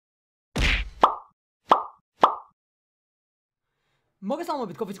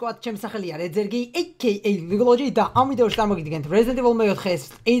მოგესალმებით კოფისკواد, ჩემი სახელია REDZERG, aka leaguelogy და ამ ვიდეოში წარმოგიდგენთ Resident Evil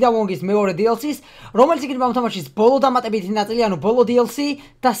 4-ის Ada Wong-ის მეორე DLC-ს, რომელიც იქნება ამ თამაშის ბოლო დამატებითი ნაწილი, ანუ ბოლო DLC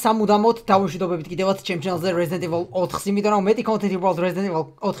და სამუდამოდ დავუშვიდობებით კიდევაც ჩემ ჩანელზე Resident Evil 4-ს, იმიტომ რომ მეტი კონტენტი უბრალოდ Resident Evil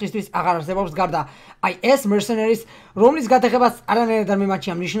 4-ისთვის აღარ არსებობს გარდა IS Mercenaries, რომლის გადაღებაც არანაირად არ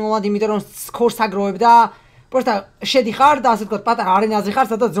მიმაჩნია მნიშვნელოვნად, იმიტომ რომ სკორს აგროვებ და просто შედიხარ და ასე ვთქვათ, პატარა არენაზე ხარ,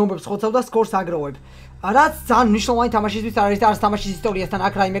 სადაც ზომბებს ხოცავ და სკორს აგროვებ. რაც ძალიან მნიშვნელოვანი თამაშისთვის არის და არც თამაშის ისტორიასთან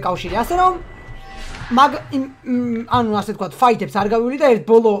აქ რაიმე კავშირი. ასე რომ ანუ ასე ვთქვათ, ფაიტებს არ გავივლი და ერთ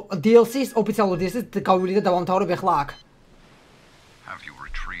ბოლო DLC-ს, ოფიციალურ DLC-ს გავივლი და დავამთავრებ ახლა აქ. Have you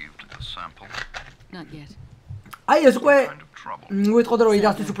retrieved the sample? Not yet. აი ეს უკვე ვიტყოდე რომ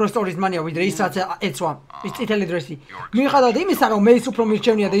იდასთვის უფრო სტორის მანია ვიდრე ის რაც ეცვა ის წითელი დრესი. მიუხედავად იმისა რომ მე ის უფრო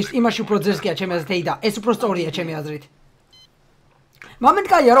მირჩევნია და ის იმაში უფრო ძერსკია ჩემი აზრით და ეს უფრო სწორია ჩემი აზრით. მომენტ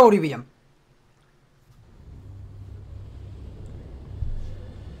კაია რა ორივეა.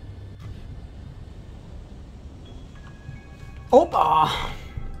 Opa!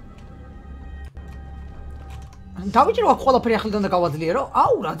 დავიჭირო აქ ყველაფერი ახლიდან და გავაძლიერო.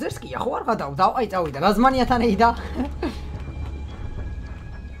 აუ, რა ძერსკია, ხო არ გადავდა. აი, წავიდა. რაზმანიათან ეიდა.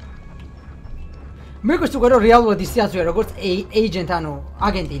 მეგობრებო, უკვე რომ რეალურად ისიაცვია როგორც agent, ანუ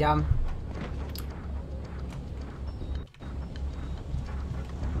აგენტი რა.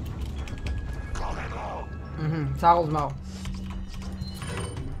 საღოლმაო.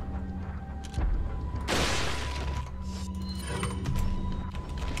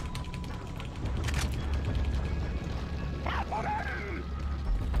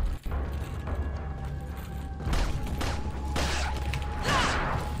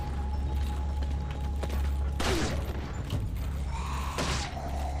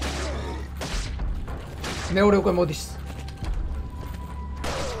 მეორე უკვე მოდის.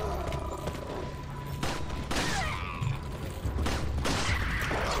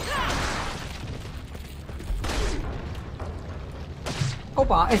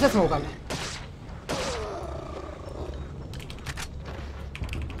 ოპა, ესეც მოვგავდა.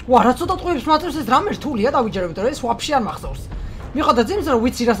 ვა, რა ცოტა ტყუებს მაწევს ეს რამე რთულია დავიჯერო, იმიტომ რომ ეს ვაფშე არ მახსოვს. მიუხედავად იმისა, რომ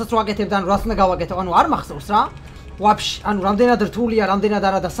ვიცი რასაც ვაკეთებ და რას უნდა გავაკეთო, ანუ არ მახსოვს რა. ვაფშე, ანუ რამდენად რთულია, რამდენად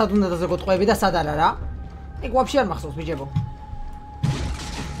არა და სად უნდა დაზოგო ტყუები და სად არა რა. ეგ ვაფშე არ მახსოვს ბიჭებო.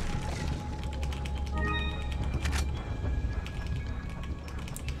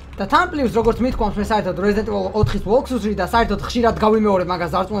 და თან პლუს როგორც მithქვამს მე საერთოდ Resident Evil 4-ის walkthrough-ში და საერთოდ ხშირად გავიმეორებ მაგას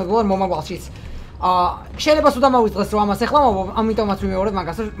დარწმუნებულად მომავალშიც. შეიძლება სულ დამავიწყდეს რომ ამას ახლა ამიტომაც ვიმეორებ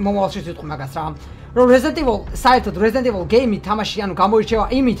მაგას მომავალშიც ვიტყვი მაგას რა. რომ Resident Evil საერთოდ Resident Evil game-ი თამაში ანუ გამოირჩევა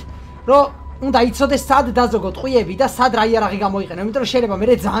იმით, რომ უნდა იცოდეს სად დაზოგო ტყუები და სად რა იარაღი გამოიყენო, იმიტომ რომ შეიძლება მე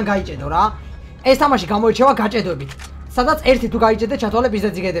ძალიან გაიჭედო რა. ეს თამაში გამოირჩევა გაჭედვებით, სადაც ერთი თუ გაიჭედე ჩათვალებ ისე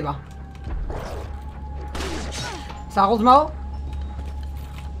ზიგედება. საღოლმაო?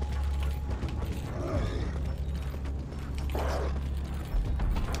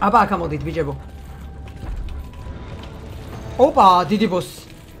 აბა აქ ამოდით ბიჭებო. ოპა, დიდი ბოსი.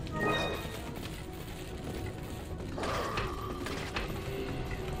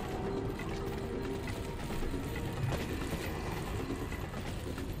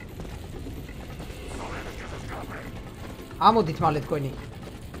 ამოდით მალე თქვენი.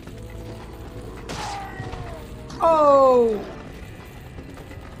 ოუ!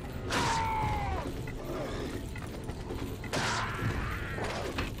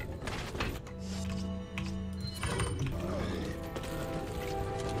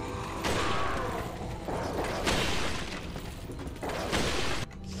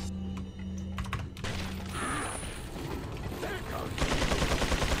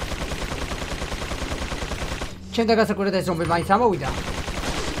 ჩემთან გასაკვირად ეს ზომბი მაინც ამოვიდა.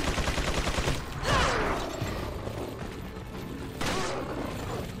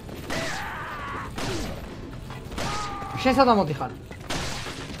 შენ სად ამოდიხარ?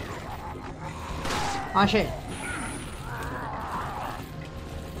 შენ.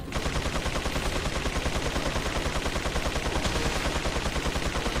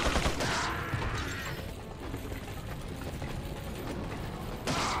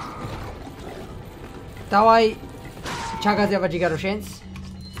 დავაი ჩაგაზიაბა ჯიგარო შენს.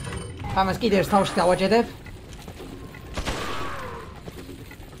 ამას კიდე ერთ თავში დავაჭედებ.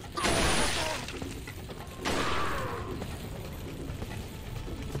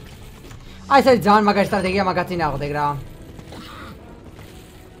 აი ეს არის ძალიან მაგარი სტრატეგია მაგაცინააღმდეგ რა.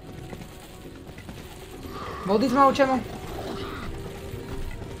 მოდით მოვჩემო.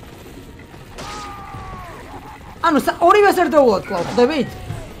 ანუ ორივეს ერთდროულად კლავ, ხვდებით?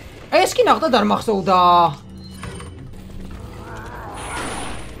 ეს კი ნახტად არ მახსოვდა.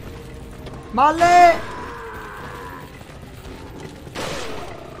 მალე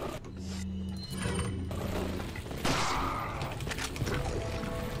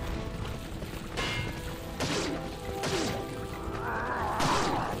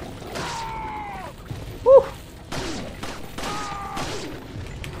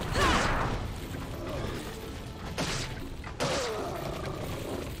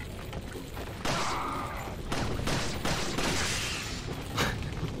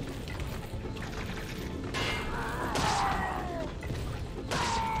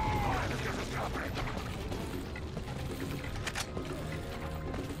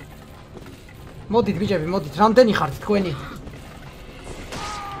მოდით ბიჭები, მოდით, რამდენი ხართ თქვენი?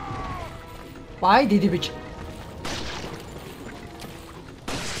 აი, დიდი ბიჭი.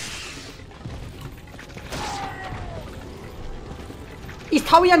 ის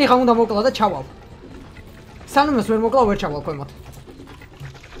თავიანი ხა უნდა მოკლა და ჩავალ. სანამ ეს ვერ მოკლა, ვერ ჩავალ ქვემოთ.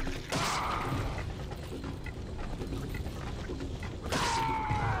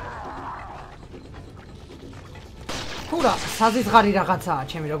 თურა, საზიზღარი რაღაცაა,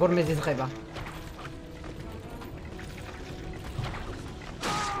 ჩემი როგორ მეზიზღება.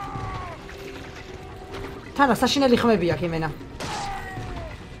 თანა საშინელი ხმები აქვს იმენა.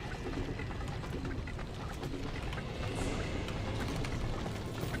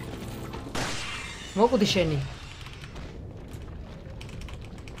 მოკვდი შენი.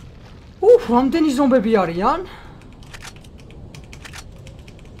 რამდენი ზომბები არიან?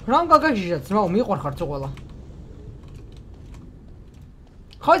 რამ გაგაჟიჟათ, ძმაო, მიყვარხარ თუ ყველა.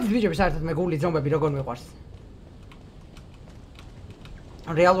 ხოიცით ბიჭები, საერთოდ მე გული ზომბები როგორ მიყვარს.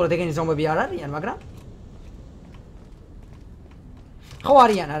 რეალურად ეგენი ზომბები არ არიან, მაგრამ ხო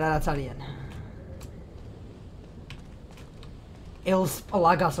არიან, არაც არიან. ელს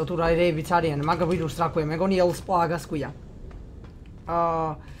პლაგასო თუ რაებიც არიან, მაგ ვირუსს რა ქვია, მეგონი ელს პლაგას ქვია.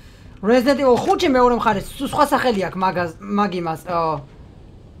 Resident Evil 5 მეორე მხარეს სხვა სახელი აქვს მაგ იმას,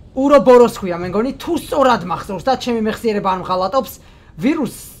 ურობოროს ქვია, მეგონი თუ სწორად მახსოვს და ჩემი მეხსიერება არ მღალატობს,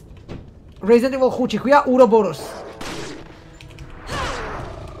 ვირუსს Resident Evil 5 ქვია ურობოროს.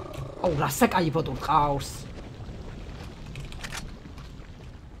 აუ, რა საკაიფო თუ ყავს.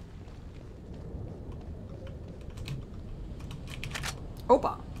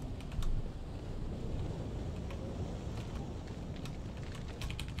 Opa.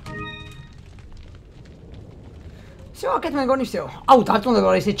 Всё, აქეთ მეგონი всё. აუ, დარწმუნდება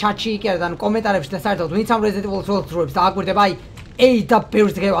რომ ესე ჩატში კი არა და კომენტარებში და საერთოდ ვინც ამ Resident Evil-ს ველოძროებს და აკვირდება, აი, და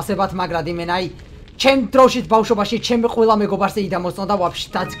ბევრს გევასებათ, მაგრამ იმენა, აი, ჩემ დროშით ბავშვობაში ჩემი ყველა მეგობარს ეიდა მოსწონდა, ვაფშე,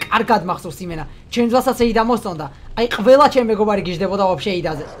 და კარგად მახსოვს იმენა. ჩემ ძვასაც ეიდა მოსწონდა. აი, ყველა ჩემი მეგობარი გიждდებოდა ვაფშე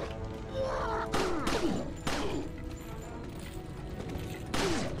ეიდაზე.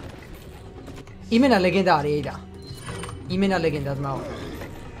 იმენა ლეგენდა არის ეიდა. იმენა ლეგენდა ძმაო.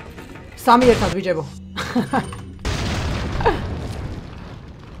 სამი ერთად ბიჭებო.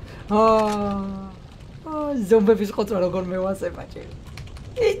 ზომბების ყოწვა როგორ მევასება ჩემი.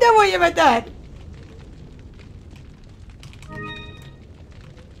 ეიდა მოიებადარ.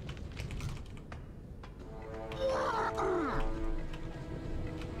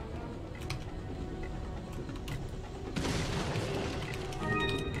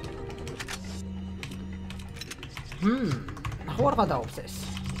 ახლა გადაობს ეს.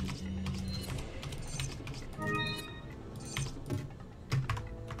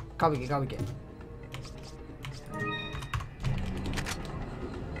 გავიგე.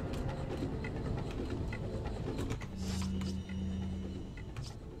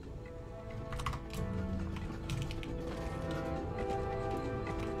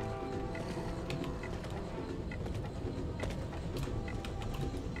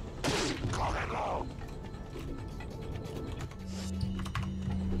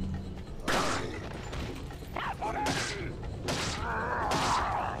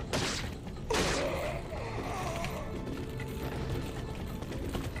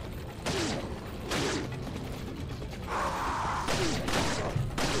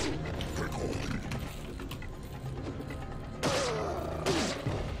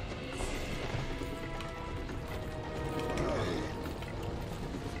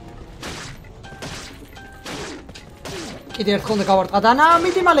 კიდე ერთხელ უნდა გავარტყა და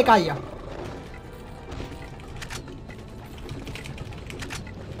მიდი მალე კაია.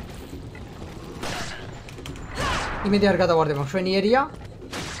 იმედი არ გადავარდება, მშვენიერია.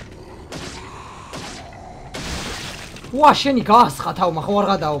 ვა, შენი გაასხა თავმა, ხო არ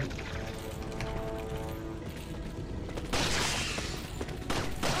გადაობ.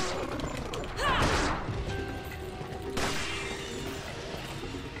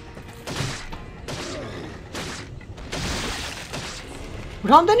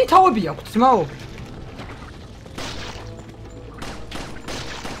 რამდენი თავები აქვს, ძმაო?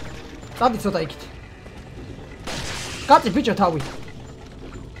 წადი ცოტა იქით. კაცი ბიჭო თავი.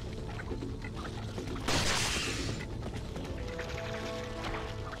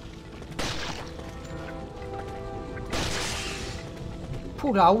 ფუ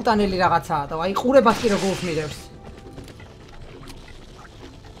რა უტანელი რაღაცაა და აი ყურებას კი როგორ უხმირებს.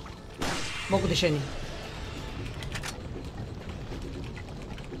 მოკვდი შენი.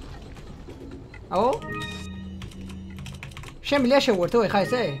 აო? შემიძლია შევუერთო ეხა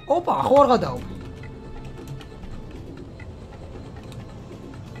ესე? ოპა, ხო არ გადაობ.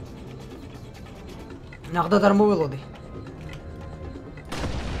 ნახდად არ მოველოდი.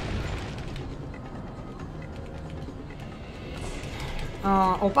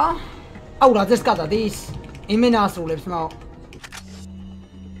 ოპა. აუ რა ძერს გადადის? იმენა ასრულებს მაო.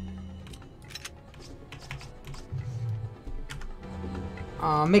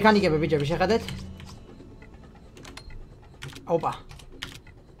 მექანიკები ბიჭები შეხედეთ. ოპა.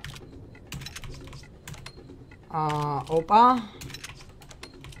 ოპა.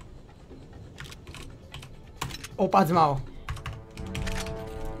 ოპა ძმაო.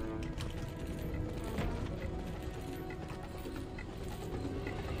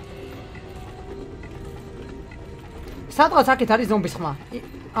 სადღაც აქეთ არის ზომბის ხმა.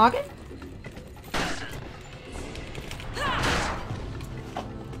 აგე?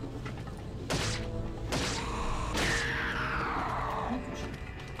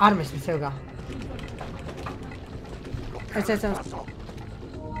 არ მესმის ელგა. ეს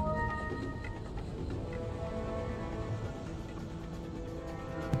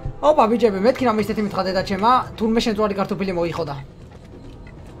ოპა ბიჭები, მეთქი რამე ისეთი მითხრა დედაჩემა, თურმე შემწვარი კარტოფილი მოიხოდა.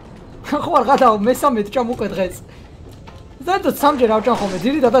 ხო არ გადაო, მესამედ ჩამოყვე დღეს. ზედოთ სამჯერ ავჭამ ხოლმე,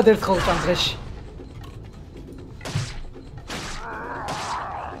 ძირითადად ერთხელ ვჭამ დღეში.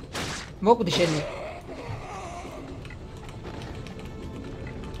 მოკვდი შენი.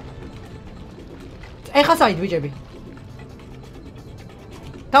 ეხა საით ბიჭები?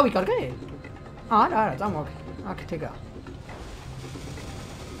 დავიკარგე? არა, წამოაგე. აქეთ ეგაა.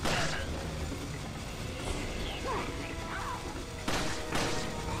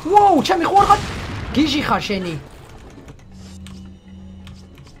 ვოუ, ჩემი ხო არ გიჟი ხარ შენი.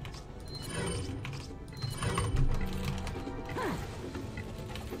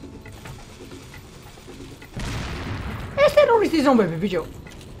 ეს ტერორისტი ზომბები ბიჭო.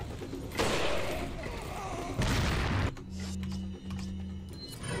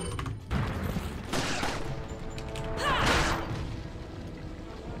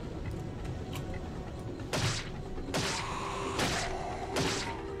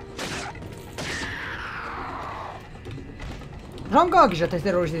 რამ გააგიშათ ეს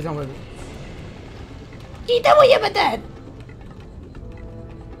ტერორისტი ზომბები? კიდე მოიებედეთ!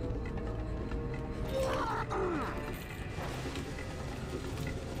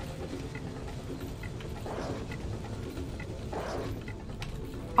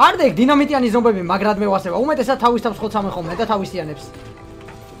 არ დეგ დინამიტიანი ზომბები მაგრად მევასება, უმეტესად თავის თავს ხოცამენ ხოლმე და თავისიანებს.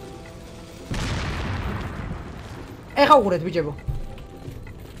 ეხა უყურეთ ბიჭებო.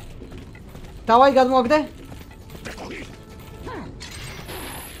 დავაი გადმოაგდე?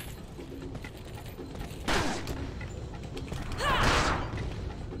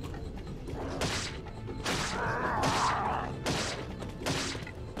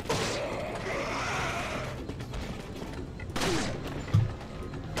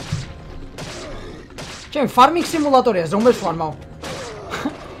 ჩემ ფარმინგ სიმულატორია ზომბებს ვარ მაო.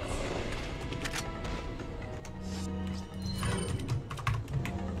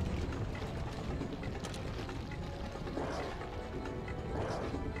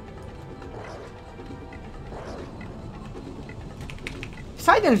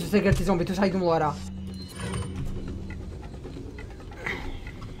 საიდან ის ეგერთი ზომბი თუ საიდუმლო არა?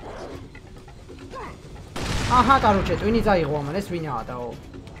 აჰა, კაროჩე, ტვინი წაიღო ამან, ეს ვინაა დაო.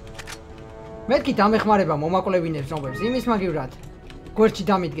 მეთქი დამეხმარება მომაკვლევინებს ზომბებს, იმის მაგივრად. გვერდში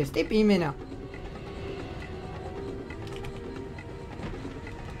დამიდგეს ტიპი იმენა.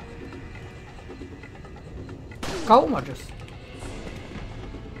 გაუმარჯოს.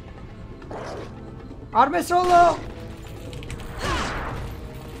 არ მესროლო.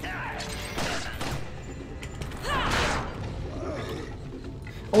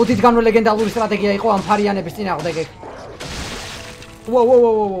 ოდითგანვე ლეგენდალური სტრატეგია იყო ამ ფარიანების წინააღმდეგ.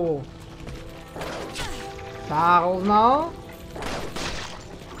 ვოუ. დააღლნაო.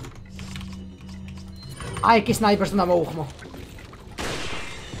 აი კი სნაიპერს უნდა მოუხმო.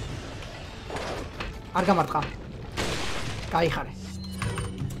 არ გამარტყა. გაიხარე.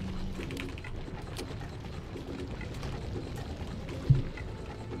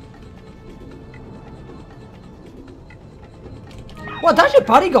 ვა დაშე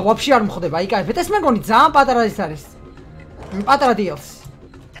ბარიგა ვაფშე არ მხვდება, აი კაიფეთ, ეს მეგონი ძალიან პატარა ის არის. პატარა დიელს.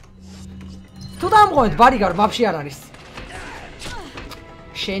 თუ დამღოთ ბარიგა ვაფშე არ არის.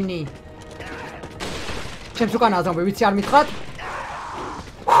 შენი. ჩემს უკან აზამბე, ვიცი არ მითხრათ?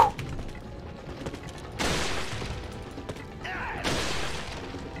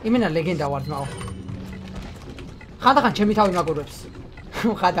 იმენა ლეგენდა ვარ ძმაო. ხანდახან ჩემი თავი მაგურებს.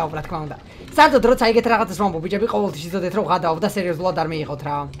 ხადაობ რა თქმა უნდა. საერთოდ როცა ეგეთ რაღაცას ვამბობ ბიჭები, ყოველთვის იცოდეთ რომ ხადაობ და სერიოზულად არ მეიღოთ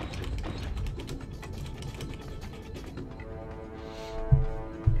რა.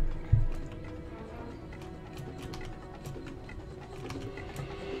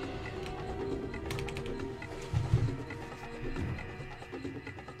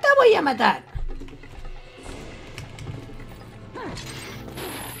 დავოია მატარ.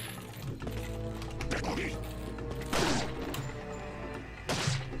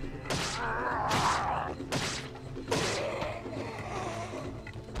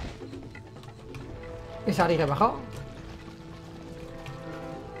 ეს არის ღება ხო?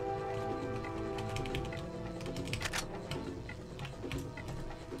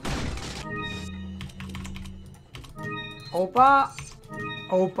 Opa.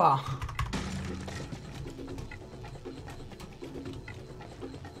 Opa.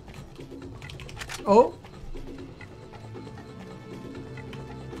 Oh.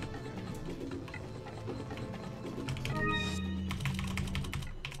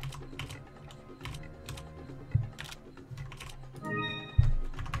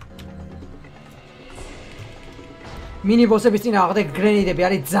 Mini bossების წინააღმდეგ გრენეიდები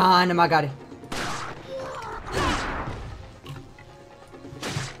არის ძალიან მაგარი.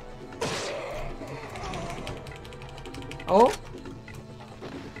 Oh.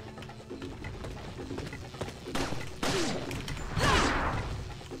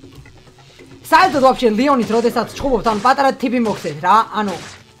 საერთოდ вообще ლეონით როდესაც ჩხუბობთ ან პატარა ტიპი მოგცეთ რა, ანუ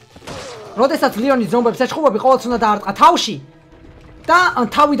როდესაც ლეონის ზომბებს ეჩხუბობი ყოველთვის უნდა დაარტყა თავში და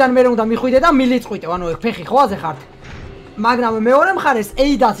თავიდან მე უნდა მიხვიდე და მილიწყვიტე, ანუ ფეხი ხვაზე ხართ. მაგრამ მეორე მხარეს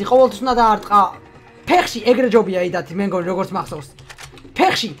ეიდასი ყოველთვის უნდა დაარტყა ფეხში, ეგრე ჯობია ეიდათი, მე მგონი როგორც მახსოვს.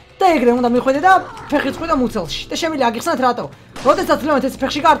 ფეხში და ეგრე უნდა მიხვიდე და ფეხი წყვიტა მუცელში. და შემიძლია აგიხსნათ რატო? როდესაც ლეონით ეს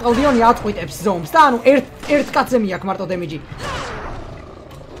ფეხში გაარტყა, ლეონი აწყვიტებს ზომს და ანუ ერთ კაცზე მიაქვს მარტო დემიჯი.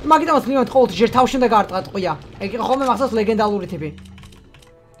 მაგიტომაც ლეონით ყოველთვის ჯერ თავში უნდა გაარტყა ტყვია. ეგ იყო ხოლმე მახსოვს ლეგენდალური ტიპი.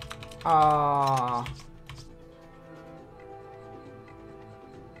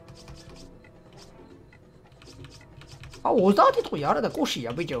 აუ 30 ტყვია არა და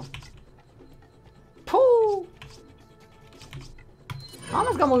კუშია ბიჭო. ფუ.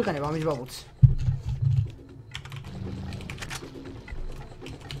 ამას გამოიყენებ ამის ბაბუც.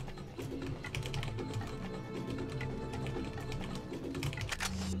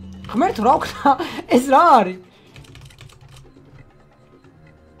 ღმერთო რა ვქნა ეს რა არის?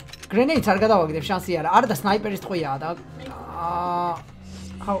 გრენეიდს არ გადავაგდებ შანსი არა. არა და სნაიპერის ტყვიაა და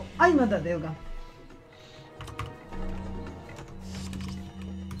აუ აი მანდა დილგა.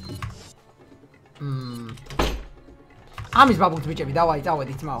 ამის ბაბუც ბიჭები დავაი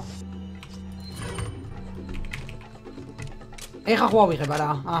წავედით ძმაო. ეხა ხო ავიღებ რა.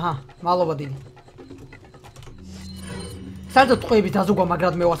 აჰა, მადლობა დიდი. საერთოდ ტყვეების დაზოგვა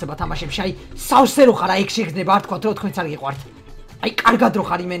მაგრად მევასება თამაშებში. აი, სავსე რო ხარ, აი ეგ შეგრძნება, არ თქვათ, რომ თქვენც არ გიყვართ. აი, კარგად რო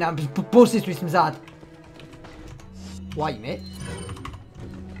ხარ იმენა ბოსისთვის მზად. ვაიმე.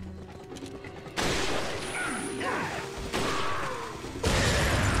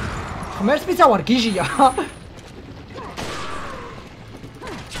 ღმერთს მიცავარ გიჟია.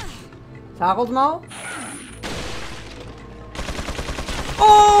 საღოლმაო?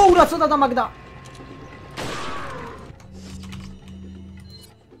 ოუ, რა ცოტა დამაგდა.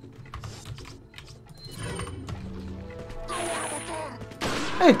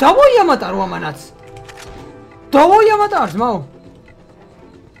 დავოიამატა რო ამანაც. დავოიამატა ძმაო.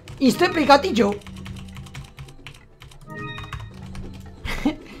 ისე პრიკატიჯო.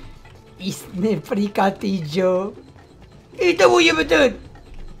 ისე პრიკატიჯო. დავოიამატა.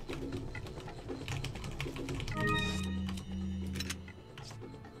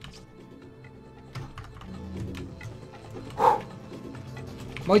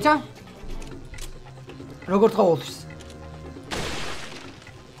 მოიცა? როგორ თხოვთვის?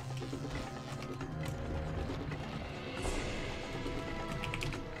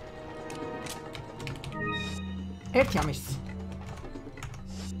 ერთი ამის.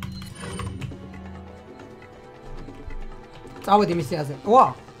 წავედი მისიაზე. ვა.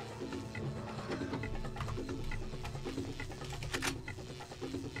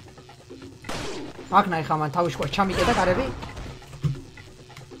 აქ ნაიხა მან თავი შუა ჩამიკედა კარები.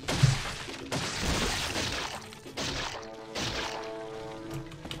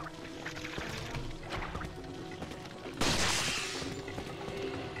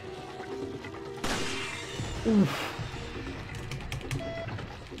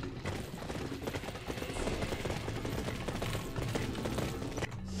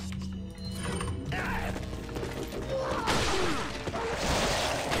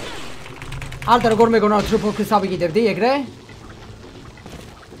 Alter, gorme con altro po' che sapi chi devi dire,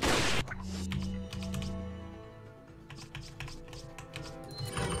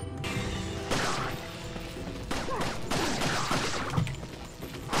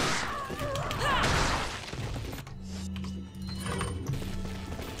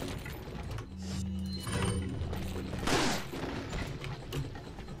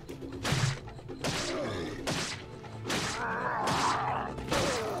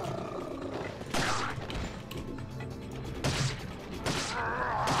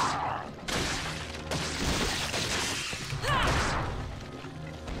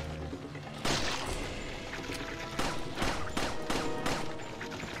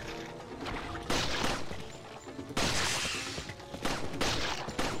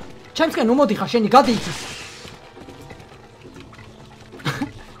 ჩემსკენ ნუ მოდი ხა შენი გადი იქ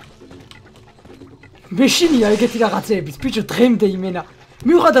მეშინია ეგეთი რაღაცეების ბიჭო დღემდე იმენა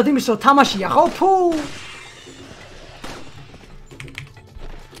მიუხედავად იმის რომ თამაშია ხო ფუ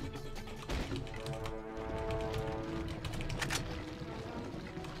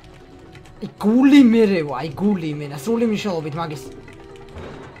გული მერევა აი გული იმენა სრული მნიშვნელობით მაგის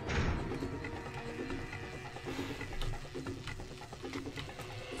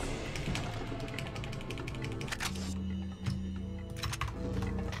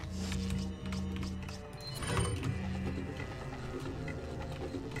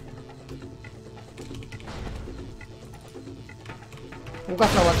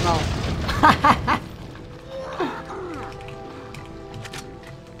უკაცრავად ნაო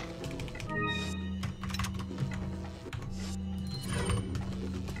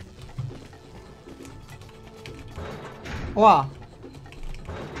ვა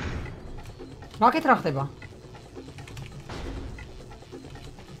მაგეთ რა ხდება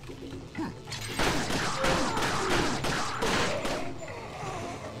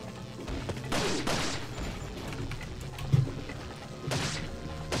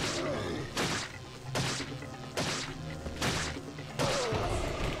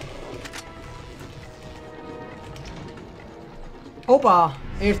ოპა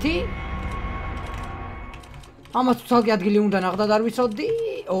ერთი ამას თვალკი ადგილი უნდა ნახდად არ ვიცოდი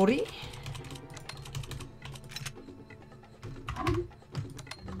 2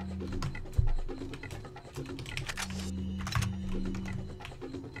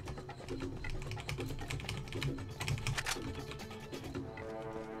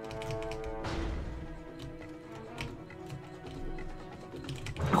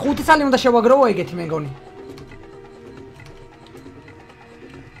 5 წელი უნდა შევაგროვო ეგეთი მე მგონი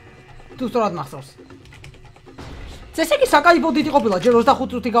თუ სწორად მახსოვს ესე იგი საკაიფო დიდი ყოფილა ჯერ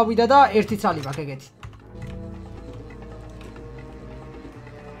 25 წუთი გავიდა და 1 წალი მაქვს ეგეთი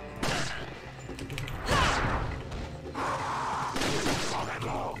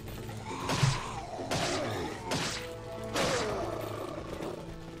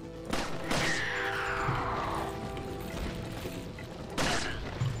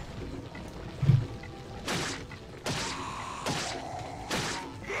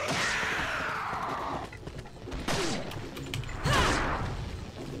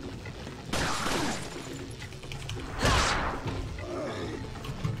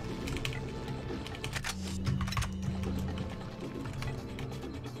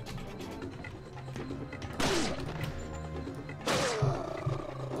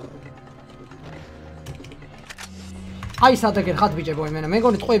აი სადაგერ ხათ ბიჭებო იმენა მე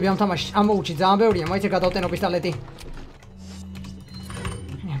მგონი ტყვეები ამ თამაშში ამოუჩი ძალიან ბევრია მაინც გადავტენო პისტოლეტი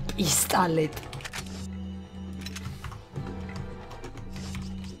პისტოლეტი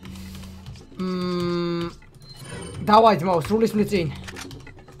დავაი ძმაო სრულის წინ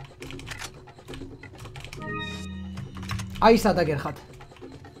აი სადაგერ ხათ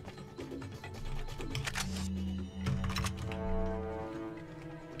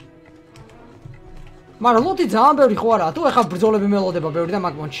მაგრამ ლოტი ძალიან ბევრი ხო არა თუ ეხა ბრძოლები მელოდება ბევრი და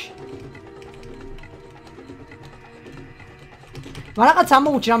მაგ მონჩი მაგრამ რაღაც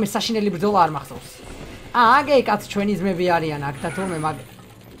ამოუჩი რამე საშინელი ბრძოლა არ მახსოვს აგე კაც ჩვენი ძმები არიან აქ და თურმე მაგ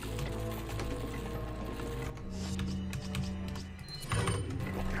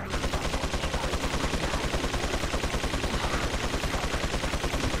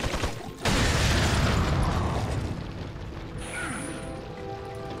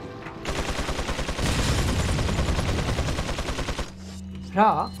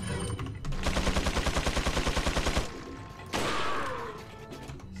რა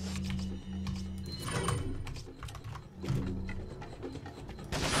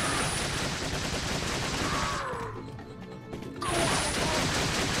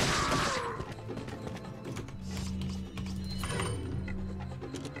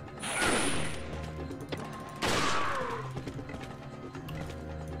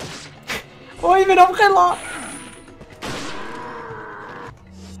ой მე მომხელა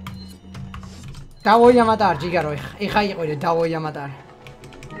დავოიამატარ ჯიგარო ეხა იყოიდე დავოიამატარ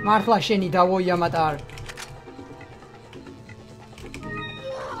მართლა შენი დავოიამატარ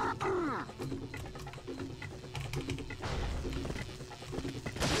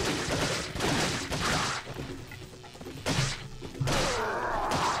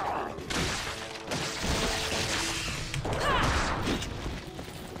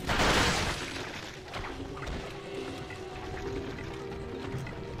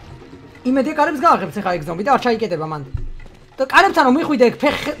იმედი კარებს გააღებს ახლა ეგ ზომბი და არ ჩაიკეტება მან. და კარებთან რომ მიხვიდე ეგ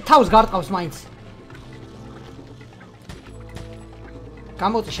თავს გარტყავს მაინც.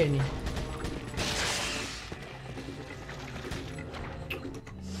 გამოწი შენი.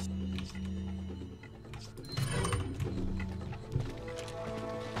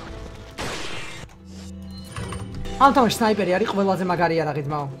 ამ თამაში სნაიპერი არის ყველაზე მაგარი არაღი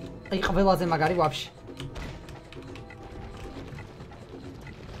ძმაო. აი ყველაზე მაგარი ვაფშე.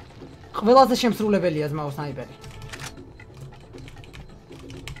 ყველაზე შემსრულებელია ძმაო სნაიპერი.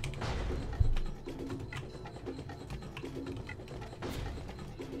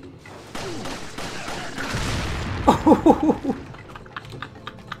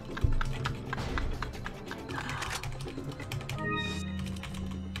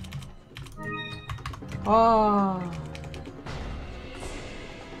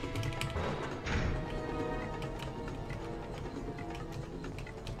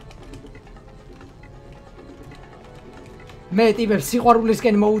 მე ტიპებს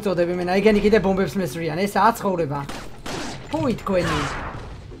სიყვარულისკენ მოუწოდებ იმენა, ეგენი კიდე ბომბებს მესრიან, ესაა ცხოვრება. ფუი თქვენი.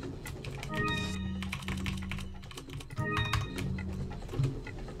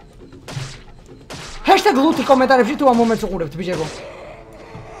 #ლუთი კომენტარებში თუ ამ მომენტს უყურებთ, ბიჭებო.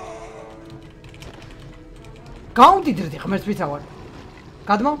 გაუნდიდრდი ხმერს ვიცავარ.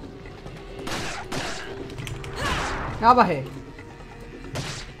 გადმო? აბაჰე.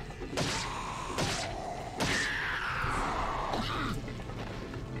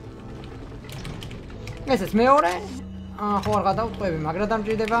 ესეც მეორე. ხო არ გადავტყვევი, მაგრა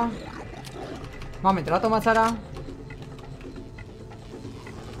დამჭირდება. მომენტ რატომაც არა?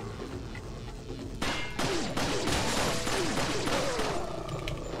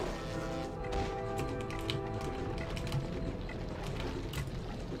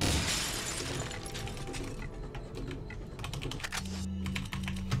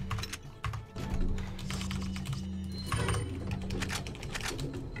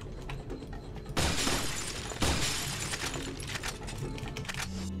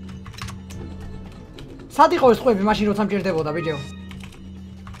 სად იყო ეს ხვები მაშინ როცა მჭირდებოდა ბიჭო?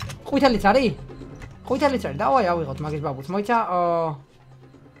 ყვითელიც არის? ყვითელიც არის. დავაი ავიღოთ მაგის ბაბუს. მოიცა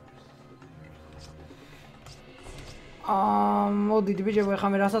მოდით ბიჭო, ეხლა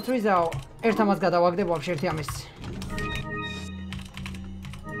მე რასაც ვიზაო, ერთ ამას გადავაგდებ ვაფშე ერთი ამის.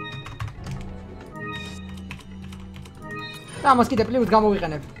 და ამას კიდე პლუს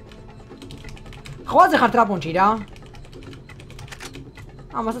გამოვიყენებ. ხვაზე ხარ ტრაპონჩი რა?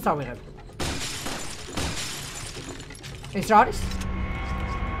 ამასაც ავიღებ. ეს რა არის?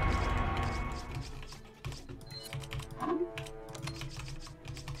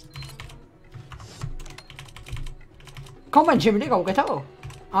 კომენტ შემიძლია გავუკეთო?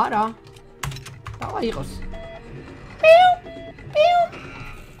 არა. დავა იყოს. პიუ. პიუ.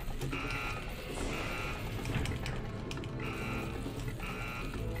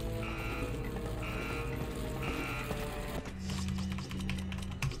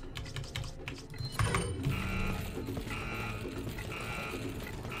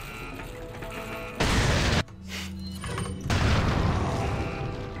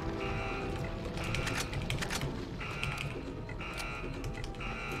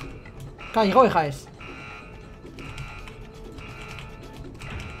 გაიღო ეხა ეს.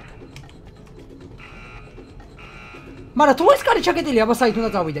 მაგრამ თუ ეს კარი ჩაკეტილია, აბა საით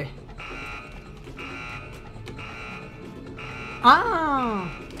უნდა წავიდე?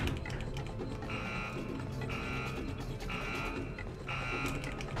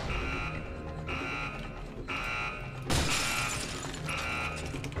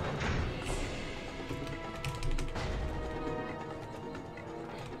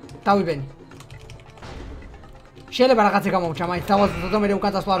 დავიბენი. შეიძლება რაღაცა გამომჩა, მაინც დავაზუსტო და მე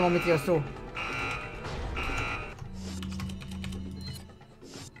უკან წასვლა არ მომიწიოს თუ.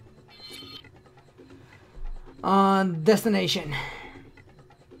 Destination.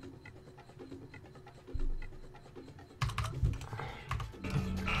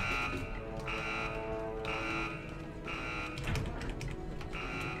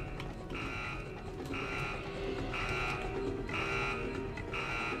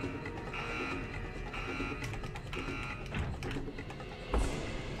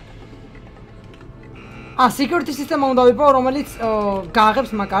 security system უნდა ვიპოვო, რომელიც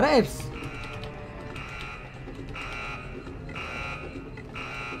გააღებს მაკარებს.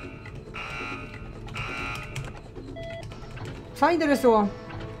 საინტერესოა.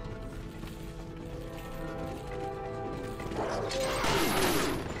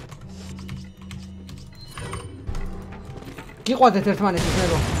 გიყვარდეთ ერთმანეთის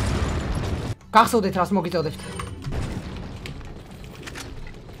ნებო. გახსოვდეთ რას მოგიწოდებთ.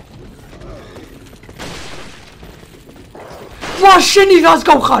 შენი რას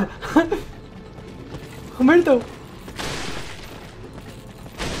გავხარ? ხმერტო.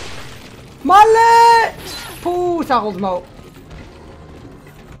 მალე ფუ საღოლმო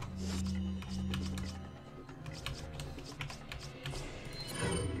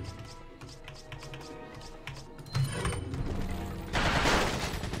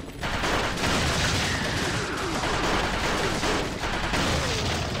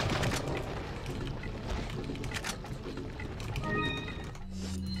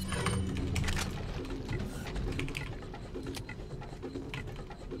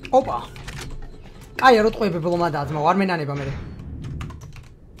ოპა აი რო ტყვები ბლომა დაძმო არ მენანება მე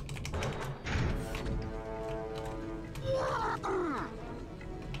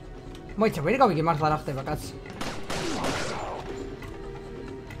მოიცა ვერ გავიგე მართლა რა ხდება კაცი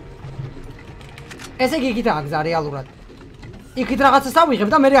ესე იგი იქით აგზა რეალურად იქით რაღაცას ავიღებ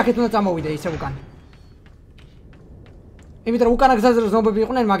და მე აქეთ უნდა წამოვიდე ისე უკან იმიტომ რომ უკან აგზაზე ზომბები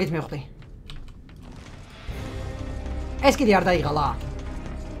იყვნენ მაგით მივხვდი ეს კიდე არ დაიღალა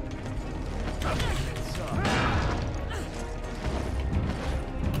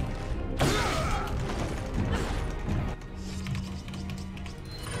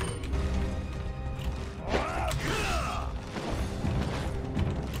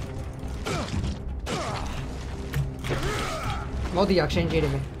მოდი აქ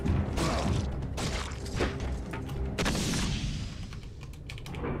შენჯერიმე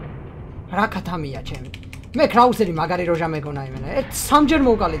რა კათამია ჩემი მე კრაუსერი მაგარი როჟა მეგონა იმენა ერთ სამჯერ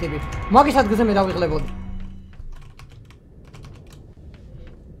მოვკალე ტიპი მაგის ადგილზე მე დავიღლებოდი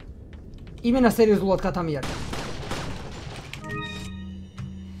იმენა სერიოზულად კათამია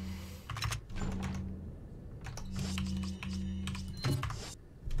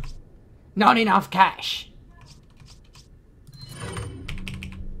not enough cash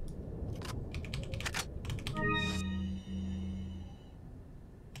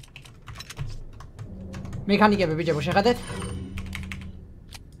მექანიკები ბიჭებო შეხედეთ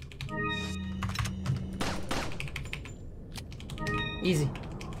easy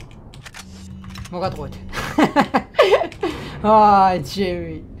მოგატყუეთ აი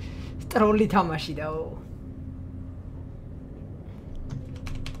ჩემი ტროლი თამაში დაო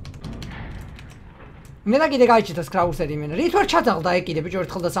მე და კიდე გაიჩიტა სკრაუსერი მენ რით ვერ ჩაძაღდა ეგ კიდე ბიჭო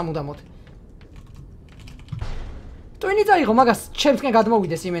ერთხელ და სამუდამოდ ტვინი წაიღო მაგას ჩემსკენ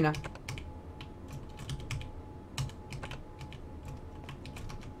გადმოვიდეს იმენა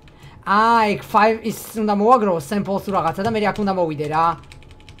აი 5 ის უნდა მოვაგრო სემპლს თუ რაღაცა და მე აქ უნდა მოვიდე რა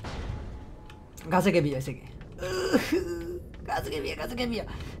გასაგებია ესე იგი გასაგებია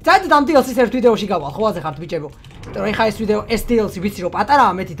წაიდეთ ამ DLC-ს ერთ ვიდეოში გავალ ხო ასე ხართ ბიჭებო იმიტომ რომ ეხა ეს ვიდეო ეს DLC ვიცი რომ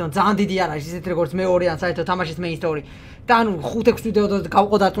პატარაა მე თვითონ ძალიან დიდი არ არის ისეთ როგორც მეორე ან საერთოდ თამაშის main story და ანუ 5-6 ვიდეო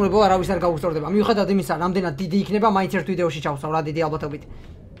გავყო დაწუნებულა არავის არ გაუსწორდება მიუხედავად იმისა რამდენად დიდი იქნება მაინც ერთ ვიდეოში ჩავსავ რა დიდი ალბათობით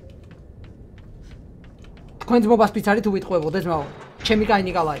თქვენ ძმობას პიცარი თუ ვიტყვებოდეს მაო ჩემი კაი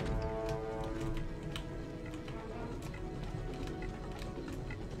ნიკოლაი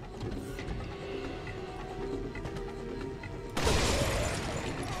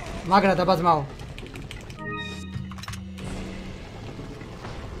მაგრა დაბაძმაო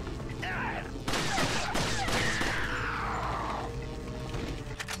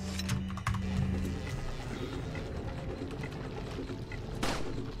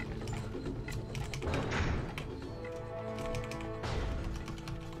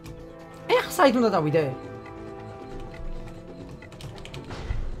ეხ საით უნდა დავიდე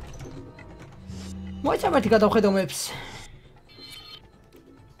მოიცა მართი გადავხედო მეფს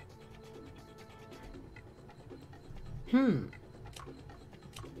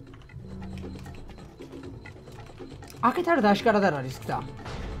აქეთ არ დაშკარად არ არის გზა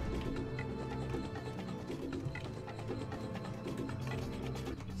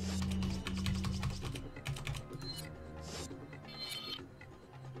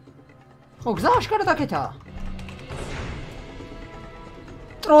ხო გზა აშკარად აქეთაა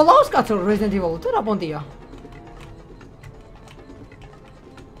ტროლავს კაცო Resident Evil თუ რა პონტია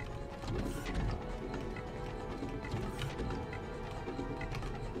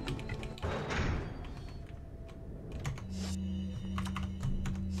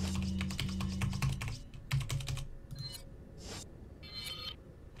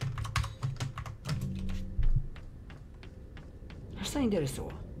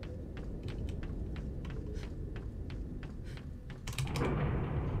საინტერესოა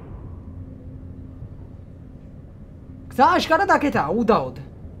გზა აშკარად აქეთაა უდაოდ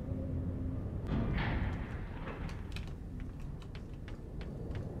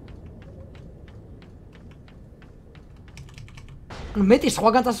მეტი სხვა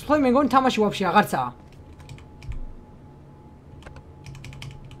განსასვლელი მე მგონი თამაში ვაფშე აღარცაა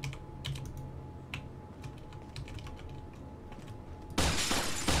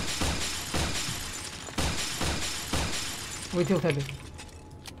ვითილთები.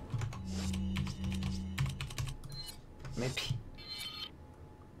 მეფი.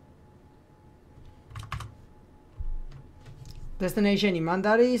 Destination-ი მანდ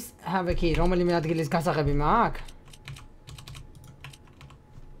არის, have a key, რომელიმე ადგილის გასაღები მაქვს?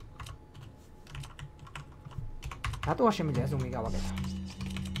 რატო არ შემიძლია ზუმი გავაკეთო?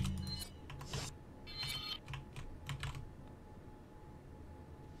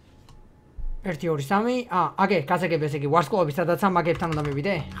 ერთი, ორი, სამი, აგე, გასაგები ესე იგი, ვარსკვლავები სადაც მაგებთან უნდა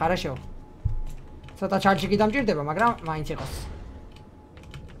მივიდე? ხარაშო. ცოტა ჩარჯი კი დამჭირდება, მაგრამ მაინც იყოს.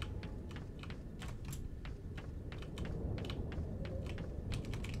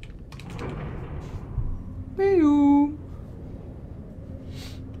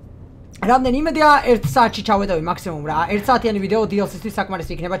 რამდენი იმედია 1 საათში ჩავეტოვი მაქსიმუმ რა. 1 საათიანი ვიდეო DLC-ისთვის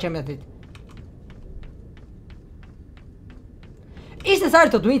საკმარისი იქნება ჩემი აზრით. ისე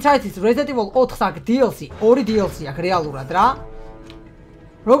საერთოდ ვინც არის Resident Evil 4-ს აქვს DLC, 2 DLC აქვს რეალურად რა.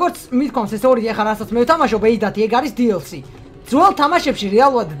 როგორც მithkoms ეს 2 ეხლა რასაც მე ვთამაშობ ეიდათი, ეგ არის DLC. ძველ თამაშებში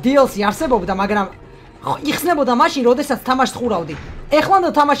რეალურად DLC არსებობდა, მაგრამ იხსნებოდა მაშინ, როდესაც თამაშს ხურავდი.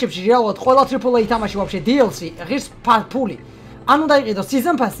 ეხლანდელ თამაშებში რეალურად ყველა AAA თამაში ვაფშე DLC, ღირს ფული. ან უნდა იყიდო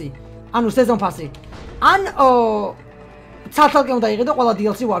season pass-ი, ანუ season pass-ი. ან ცალ-ცალკე უნდა იყიდო ყველა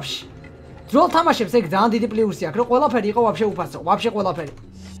DLC ვაფშე. ძველ თამაშებს ეგ ძალიან დიდი პლუსი აქვს, რომ ყველაფერი იყო ვაფშე უფასო, ვაფშე ყველაფერი.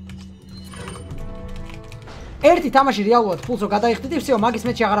 ერთი თამაში რეალურად ფულს რო გადაიხდიდი, всё, მაგის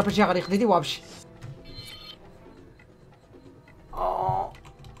მეტში აღარაფერში აღარ იხდიდი ვაფშე.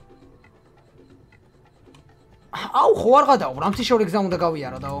 აუ, ხო არ გადაო, რამცი შორი გზა უნდა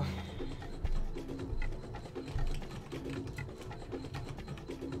გავიარო დაო.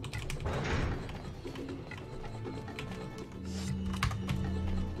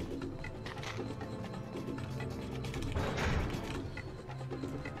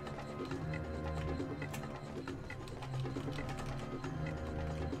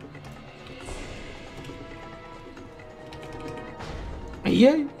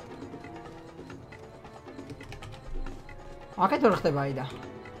 Yey. Აკეთ ვერ ხდება აიდა.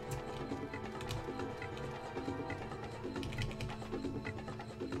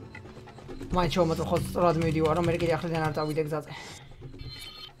 მაინც შევმოწმე ხო სწორად მივიდივარ, რომ მე კიდე ახლიდან არ წავიდე გზაზე.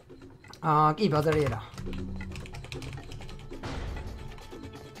 კი, ბაზარიერა.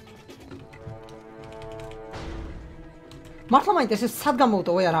 მართლა მაინტერესებს სად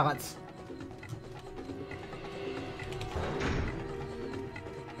გამოვტოვე რაღაც.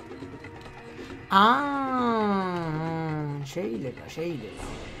 შეიძლება.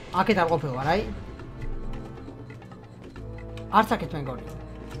 აკეთ არ ყოფილ ვარ, აი. არც აკეთ მე გონი.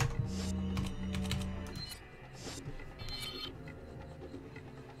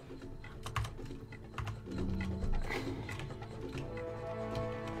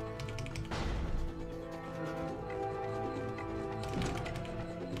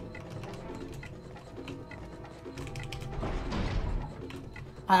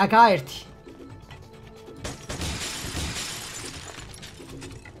 გაერთი.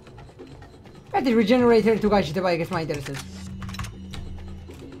 The regenerator to გაიჭდება ეგეც მაინტერესებს.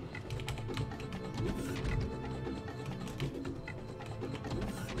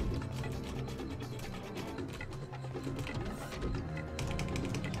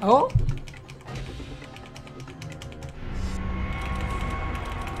 Oh?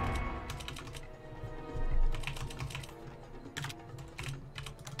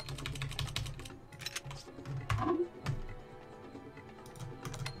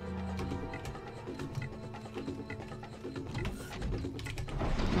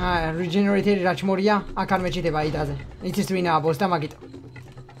 Regenerated რაც მორია, აქ არ მეჭიდება აიდაზე. იცის ვინაა ბოს და მაგით.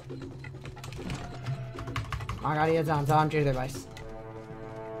 მაგარია ძალიან მჭირდება ეს.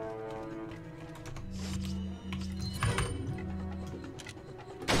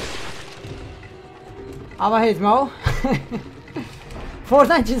 აბა ჰეძმაო.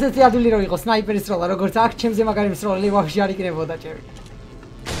 Fortnite-ში ისეთი ადვილი რო იყო სნაიპერის როლა, როგორც აქ ჩემზე მაგარი მსროლელი ვაფშე არ იქნებოდა ჭერი.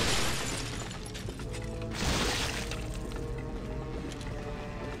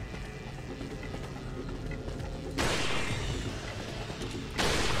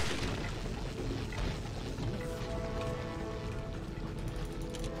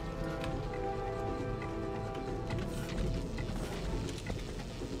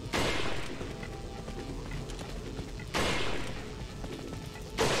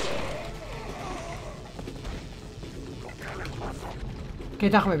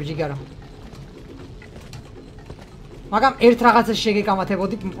 გეთახმები ჯიგარო. მაგრამ ერთ რაღაცას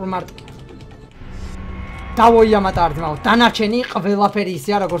შეგეკამათებოდი მარტო. დავოიამატარ ძმაო, დანარჩენი ყველაფერი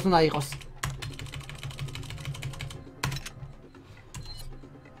ისეა როგორც უნდა იყოს.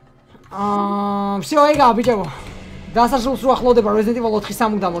 всё, ეგაა ბიჭებო. დასასრულს რო ახლოვდება Resident Evil 4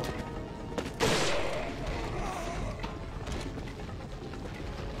 სამუდამოდ.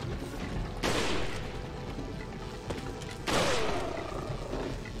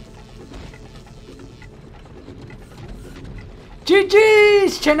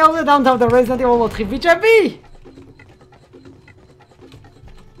 GG's! Channel-ზე დამთავრდა Resident Evil 4 ბიჭები!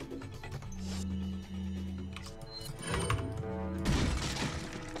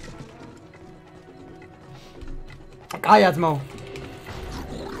 კაი აზმაო.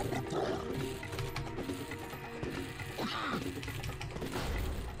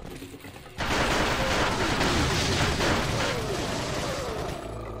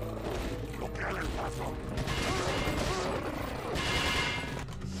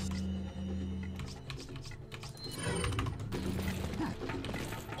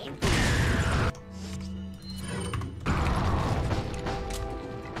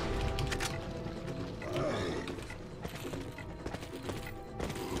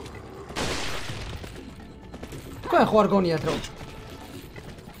 თქვენ ხო არ გონიათ რომ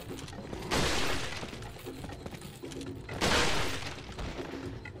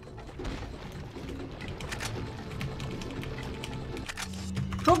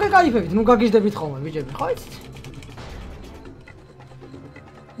რო გეკაიფებით, ნუ გაგიჟდებით ხოლმე ბიჭები, ხო იცით?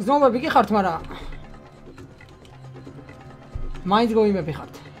 ზომები კი ხართ, მაგრამ მაინც გოიმები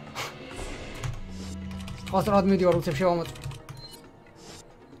ხართ. ხოსრად მიდივარ უცებ შევამოწ.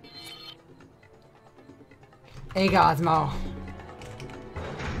 ეგა აზმაო.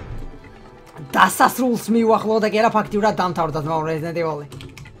 დასასრულს მივახლოვდა კი არა ფაქტიურად დამთავრდა აზმაო Resident Evil-ი.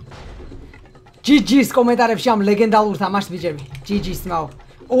 GG's კომენტარებში ამ ლეგენდალურ თამაშს ბიჭები. GG's მაო.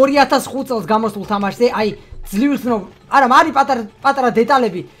 2005 წელს გამოსულ თამაშზე, აი ძლივს ნო, არა, მარი პატარა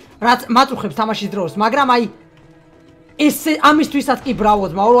დეტალები, რაც მაწუხებს თამაშის დროს, მაგრამ აი ეს ამისთვისაც კი ბრავო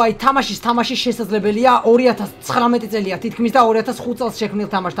ძმაო, აი თამაშის შესაძლებელია 2019 წელია თითქმის და 2005 წელს შექმნილ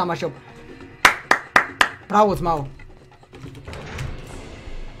თამაშს თამაშობ. Bravo, Mao.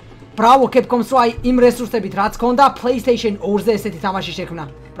 Bravo, Capcom, so I im resursებით რაც ქონდა PlayStation 2-ზე ესეთი თამაში შექმნა.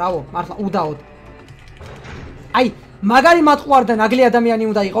 Bravo, მართლა უდაოდ. აი, მაგარი მატყუარდა ნაგლი ადამიანი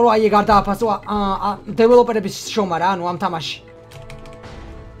უნდა იყო, რომ აი ეგ არ დააფასო დეველოპერების შომა რა, ანუ ამ თამაში.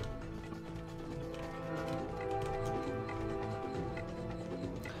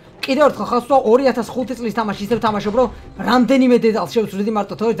 კიდევ ერთხელ ხასვა 2005 წლის თამაში ისევ თამაშობ, რომ რამდენიმე დეტალს შევცვლიდი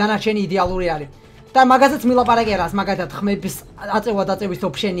მარტო თორე დანარჩენი იდეალური არის. და მაგაზეც მილაპარაკე რას მაგათად ხმების აწევა დაწევის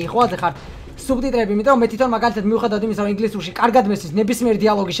ოფშენი იყო ასე ხარ სუბტიტრები იმიტომ მე თვითონ მაგალითად მივხვდათ იმის რომ ინგლისურში კარგად მესმის ნებისმიერ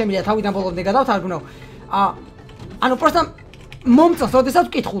დიალოგი შემიძლია თავიდან ბოლომდე გადავთარგმნო ანუ პროსტა მომწონს როდესაც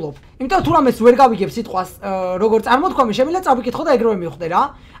ვკითხულობ იმიტომ თუ რამეს ვერ გავიგებ სიტყვას როგორ წარმოთქვამი შემიძლია წავიკითხო და ეგრევე მივხვდე რა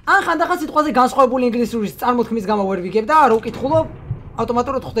ან ხანდახან სიტყვაზე განსხვავებული ინგლისურის წარმოთქმის გამო ვერ ვიგებ და რო ვკითხულობ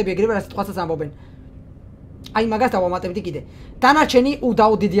ავტომატურად ხვდები ეგრევე რა სიტყვასაც ამბობენ აი მაგას დავამატებდი კიდე. დანარჩენი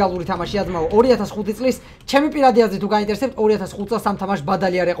უდაოდ იდეალური თამაშია ძმაო. 2005 წლის ჩემი პირადი აზრით თუ გაინტერესებთ 2005 წელს ამ თამაშს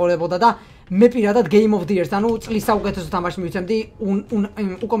ბადალი არ ეყოლებოდა და მე პირადად Game of the Year-ს, ანუ წლის საუკეთესო თამაშს მივცემდი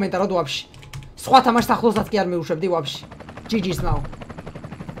უკომენტაროდ ვაფშე. სხვა თამაშს ახლოსაც კი არ მიუშვებდი ვაფშე. GG-ს ძმაო.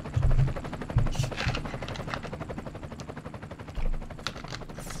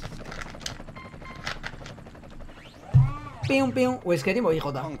 პიუმ ვესკერი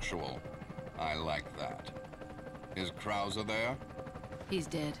მოიხოდა. I like that. Is Krauser there? He's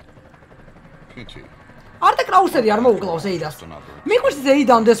dead. Pity. Arta Krauseri არ მოუკლავს ეიდას. მიყვარს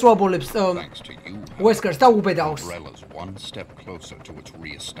ეიდან დესვაბოლებს ვესკერს და უბედავს. Umbrella's one step closer to its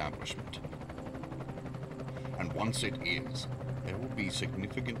re-establishment. And once it is, there will be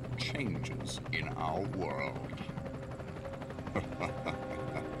significant changes in our world.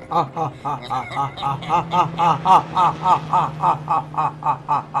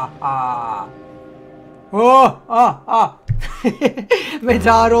 მე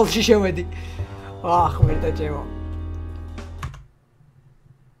ძაროლში შევედი. ახ, მერტა ჩემო.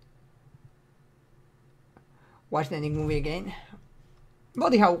 Watch the movie again.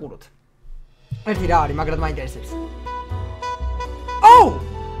 მოდი ჰაუყუროთ. ერთი რა არის, მაგრამ მაინტერესებს. Oh!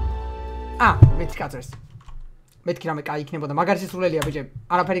 მეც კაცებს. მეთქი რამე კაი იქნებოდა, მაგარი სისულელია ბიჭები,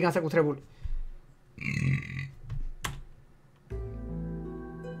 არაფერი განსაკუთრებული.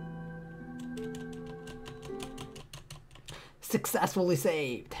 Successfully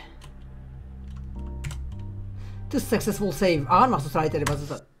saved. To successful save. აღარ მახსოვს რა იტერება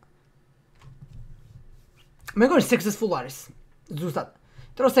ზუსტად. მეგონი successful არის. ზუსტად.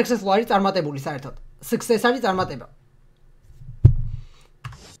 იმიტომ რომ successful არის წარმატებული საერთოდ. Success არის წარმატება.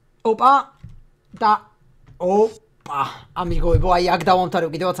 ოპა და ოპა, ამიგოებო, აი აქ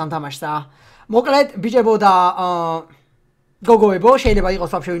დავამთავრებ კიდევაც ამ თამაშს. მოკლედ, ბიჭებო და გოგოებო, შეიძლება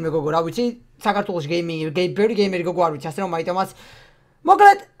იყოს ვაფშე ვინმე გოგო, რა ვიცი, საქართველოს გეიმერი გოგო არ ვიცი, ასე რომ მაიტომაც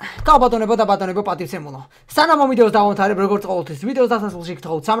მოკლედ, გავბატონებო და ბატონებო პატივცემულო. სანამ ამ ვიდეოს დავამთავრებ, როგორც ყოველთვის, ვიდეოს დასასრულში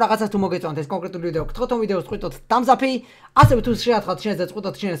გთხოვთ სამ რაღაცას თუ მოგეწონათ ეს კონკრეტული ვიდეო, გთხოვთ ამ ვიდეოს წვიტოთ thumbs-up-ი, ასევე თუ შეახავთ შენზე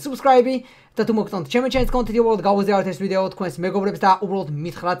წვიტოთ შენ subscribe-ი და თუ მოგწონთ ჩემი ჩანელის კონტენტი უბრალოდ გავუზიაროთ ეს ვიდეო თქვენს მეგობრებს და უბრალოდ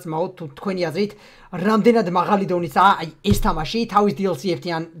მითხრათ ძმაოდ თუ თქვენი აზრით, რამდენად მაღალი დონისაა აი ეს თამაში თავის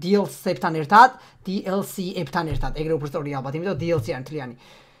DLC-ებთან ერთად, ეგრე უფრო სწორია ალბათ, იმიტომ DLC არ მთლიანი.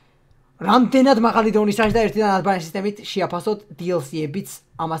 რამდენად მაღალი დონისაა და ერთიდან ადბანი სისტემით შეაფასოთ DLC-ებიც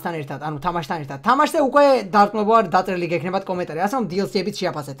ამასთან ერთად, ანუ თამაშთან ერთად. თამაშზე უკვე დარწმუნებულად არ დაწერილი გექნებათ კომენტარი, ასე რომ DLC-ებიც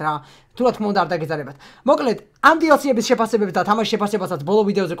შეაფასეთ რა. თუ რა თქმა უნდა არ დაგეძარებათ. მოკლედ, ამ DLC-ების შეფასებებს და თამაშის შეფასებასაც ბოლო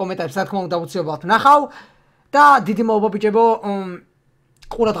ვიდეოზე კომენტარებს რა თქმა უნდა აუცილებლად ვნახავ და დიდი მადლობა ბიჭებო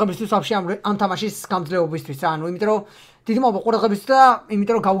ყურადღებისთვის ვაფშე ამ თამაშის გამძლეობისთვის რა, ანუ იმიტომ რომ დიდი მადლობა ყურადღებისთვის და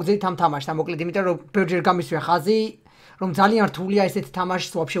იმიტომ რომ გავუგზავნით ამ თამაშს, მოკლედ იმიტომ რომ ბევრჯერ გამისვია ხაზი რომ ძალიან რთულია ესეთი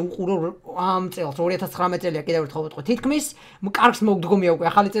თამაშს ვაფშე უყურო ამ წელს 2019 წელია კიდევ ერთხელ ვიტყვი თითქმის კარგს მოგდგომია უკვე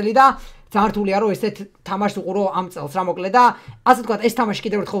ახალი წელი და ძალიან რთულია რომ ესეთ თამაშს უყურო ამ წელს რა მოკლედ და ასე ვთქვათ ეს თამაში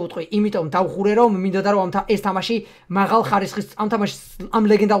კიდევ ერთხელ ვიტყვი იმიტომ დავხურე რომ მინდოდა რომ ეს თამაში მაღალ ხარისხის ამ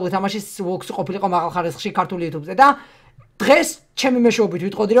ლეგენდარული თამაშის ვოქს ყოფილიყო მაღალ ხარისხში ქართულ YouTube-ზე და დღეს ჩემი მეშვეობით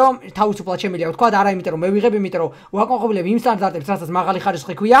ვიტყოდი რომ თავისუფლად შემიძლია ვთქვა და არა იმიტომ რომ მე ვიღებ იმიტომ რომ ვაკონყოფილებ იმ სტანდარტებს რასაც მაღალი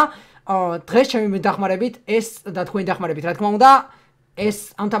ხარისხი ქვია დღეს ჩემი დახმარებით ეს და თქვენი დახმარებით რა თქმა უნდა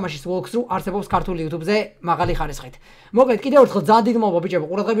ეს ამ თამაშის ვოლკს რო არსებობს ქართულ YouTube-ზე მაღალი ხარისხით. მოკლედ კიდევ ერთხელ ძალიან დიდი მადლობა ბიჭებო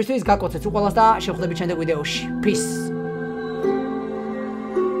ყურადღებისთვის, გაკოცეთ უყოლას და შევხვდებით შემდეგ ვიდეოში. Peace.